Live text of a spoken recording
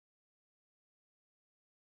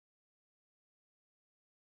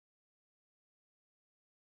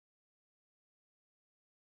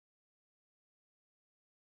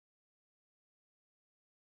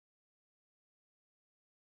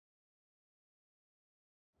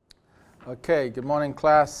Okay, good morning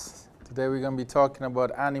class. Today we're going to be talking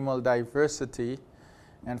about animal diversity,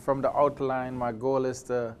 and from the outline my goal is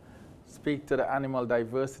to speak to the animal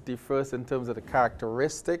diversity first in terms of the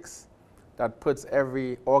characteristics that puts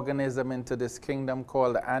every organism into this kingdom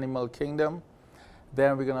called the animal kingdom.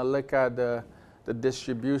 Then we're going to look at the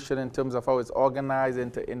distribution in terms of how it's organized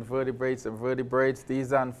into invertebrates and vertebrates.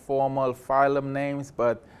 These aren't formal phylum names,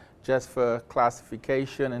 but just for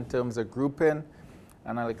classification in terms of grouping.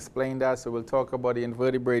 And I'll explain that. So we'll talk about the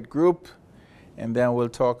invertebrate group, and then we'll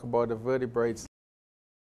talk about the vertebrates.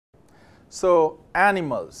 So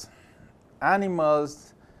animals.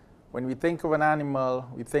 Animals, when we think of an animal,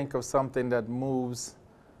 we think of something that moves.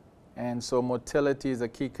 And so motility is a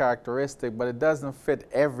key characteristic, but it doesn't fit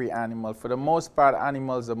every animal. For the most part,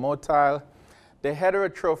 animals are motile. They're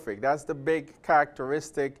heterotrophic. That's the big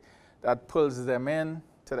characteristic that pulls them in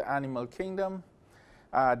to the animal kingdom.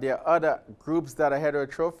 There are other groups that are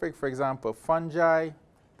heterotrophic, for example, fungi.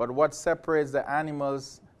 But what separates the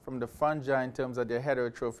animals from the fungi in terms of their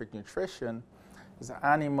heterotrophic nutrition is the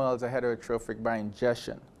animals are heterotrophic by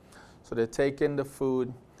ingestion. So they take in the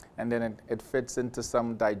food, and then it fits into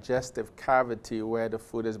some digestive cavity where the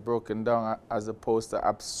food is broken down, as opposed to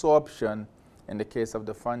absorption in the case of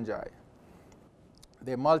the fungi.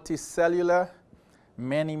 They're multicellular.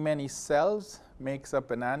 Many cells makes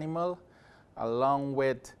up an animal. Along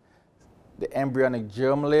with the embryonic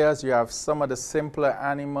germ layers, you have some of the simpler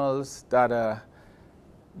animals that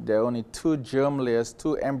there are only two germ layers,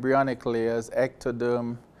 two embryonic layers,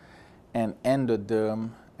 ectoderm and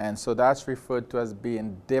endoderm. And so that's referred to as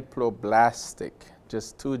being diploblastic,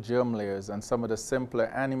 just two germ layers. And some of the simpler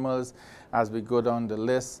animals, as we go down the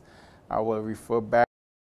list, I will refer back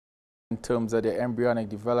in terms of their embryonic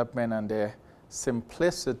development and their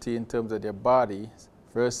simplicity in terms of their body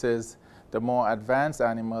versus the more advanced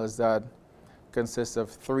animals that consist of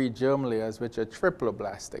three germ layers, which are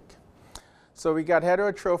triploblastic. So we got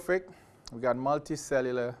heterotrophic, we got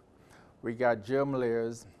multicellular, we got germ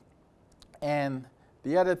layers. And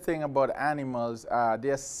the other thing about animals,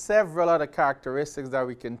 there are several other characteristics that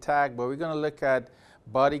we can tag, but we're going to look at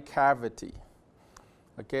body cavity.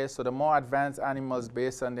 Okay, so the more advanced animals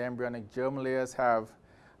based on the embryonic germ layers have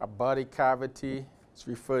a body cavity. It's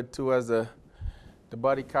referred to as the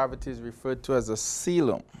body cavity is referred to as a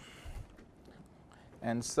coelom.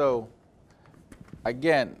 And so,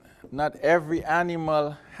 again, not every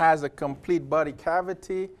animal has a complete body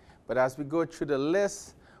cavity, but as we go through the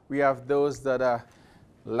list, we have those that are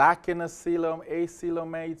lacking a coelom,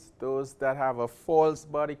 acoelomates, those that have a false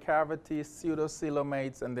body cavity,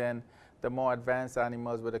 pseudocoelomates, and then the more advanced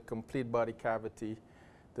animals with a complete body cavity,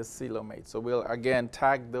 the coelomates. So we'll again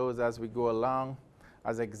tag those as we go along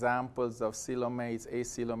as examples of coelomates,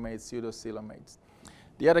 acoelomates, pseudocoelomates.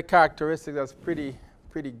 The other characteristic that's pretty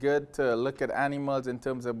good to look at animals in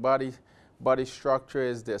terms of body structure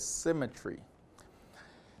is their symmetry.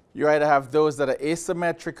 You either have those that are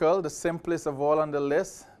asymmetrical, the simplest of all on the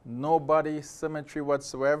list, no body symmetry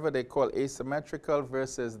whatsoever, they call asymmetrical,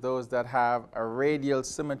 versus those that have a radial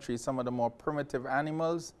symmetry. Some of the more primitive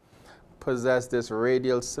animals possess this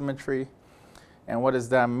radial symmetry. And what does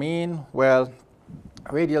that mean? Well,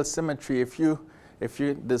 radial symmetry, if you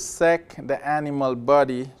dissect the animal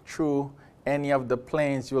body through any of the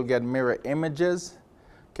planes, you'll get mirror images.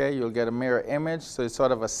 Okay, you'll get a mirror image, so it's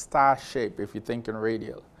sort of a star shape if you think in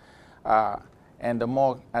radial. And the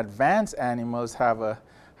more advanced animals have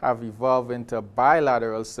evolved into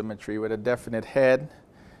bilateral symmetry with a definite head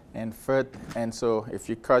and foot. And so if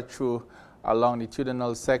you cut through a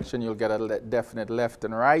longitudinal section, you'll get a definite left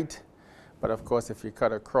and right. But of course, if you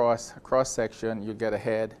cut a cross section, you get a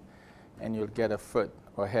head and you'll get a foot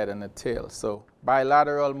or head and a tail. So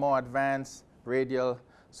bilateral, more advanced, radial,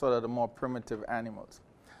 sort of the more primitive animals.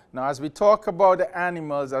 Now, as we talk about the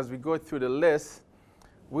animals, as we go through the list,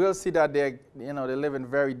 we'll see that they live in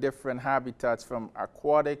very different habitats from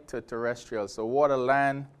aquatic to terrestrial. So water,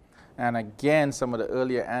 land, and again, some of the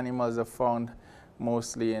earlier animals are found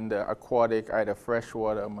mostly in the aquatic, either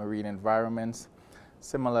freshwater or marine environments,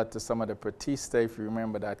 similar to some of the Protista, if you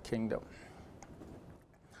remember that kingdom.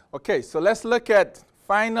 Okay, so let's look at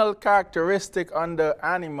final characteristic under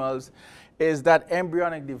animals is that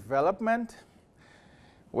embryonic development,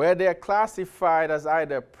 where they're classified as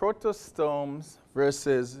either protostomes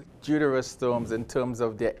versus deuterostomes in terms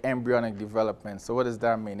of their embryonic development. So what does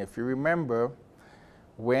that mean? If you remember,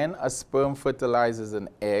 when a sperm fertilizes an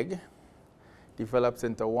egg, develops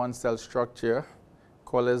into one-cell structure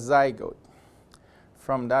called a zygote.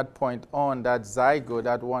 From that point on, that zygote,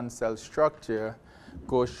 that one-cell structure,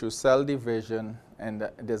 goes through cell division, and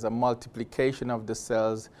there's a multiplication of the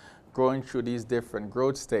cells going through these different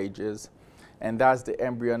growth stages, and that's the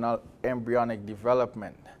embryonic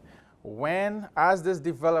development. As this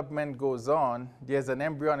development goes on, there's an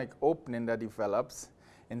embryonic opening that develops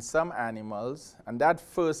in some animals, and that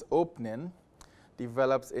first opening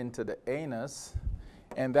develops into the anus,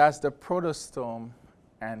 and that's the protostome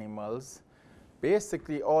animals.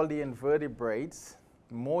 Basically, all the invertebrates,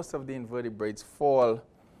 most of the invertebrates fall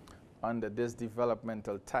under this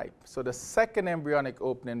developmental type. So the second embryonic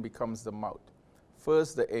opening becomes the mouth.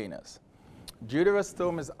 First, the anus.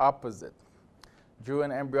 Deuterostome is opposite.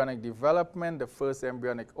 During embryonic development, the first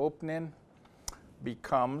embryonic opening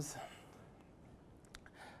becomes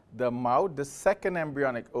the mouth. The second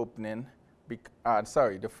embryonic opening,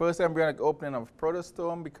 the first embryonic opening of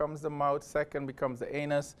protostome becomes the mouth, second becomes the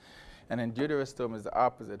anus, and then deuterostome is the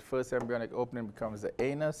opposite. First embryonic opening becomes the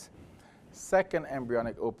anus, second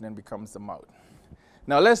embryonic opening becomes the mouth.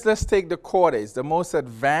 Now let's take the chordates, the most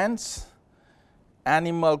advanced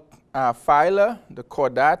animal phyla, the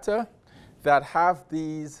chordata, that have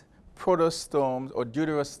these protostomes or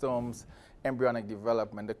deuterostomes embryonic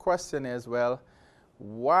development. The question is, well,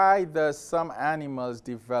 why does some animals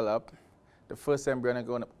develop, the first embryonic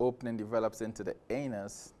opening develops into the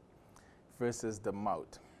anus versus the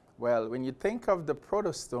mouth? Well, when you think of the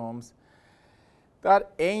protostomes,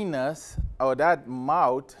 that anus or that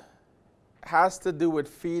mouth has to do with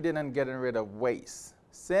feeding and getting rid of waste.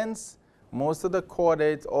 Since most of the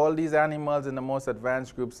chordates, all these animals in the most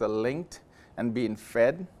advanced groups are linked and being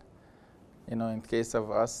fed. You know, in case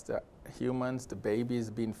of us, the humans, the babies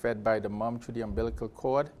being fed by the mom through the umbilical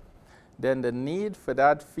cord. Then the need for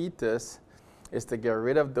that fetus is to get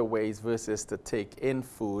rid of the waste versus to take in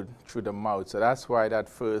food through the mouth. So that's why that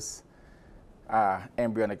first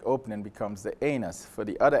embryonic opening becomes the anus. For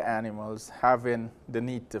the other animals, having the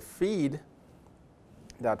need to feed,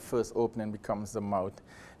 that first opening becomes the mouth.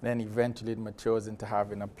 Then eventually it matures into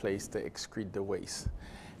having a place to excrete the waste.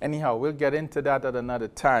 Anyhow, we'll get into that at another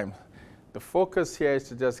time. The focus here is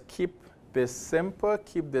to just keep this simple,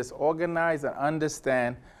 keep this organized, and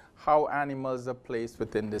understand how animals are placed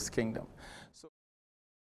within this kingdom. So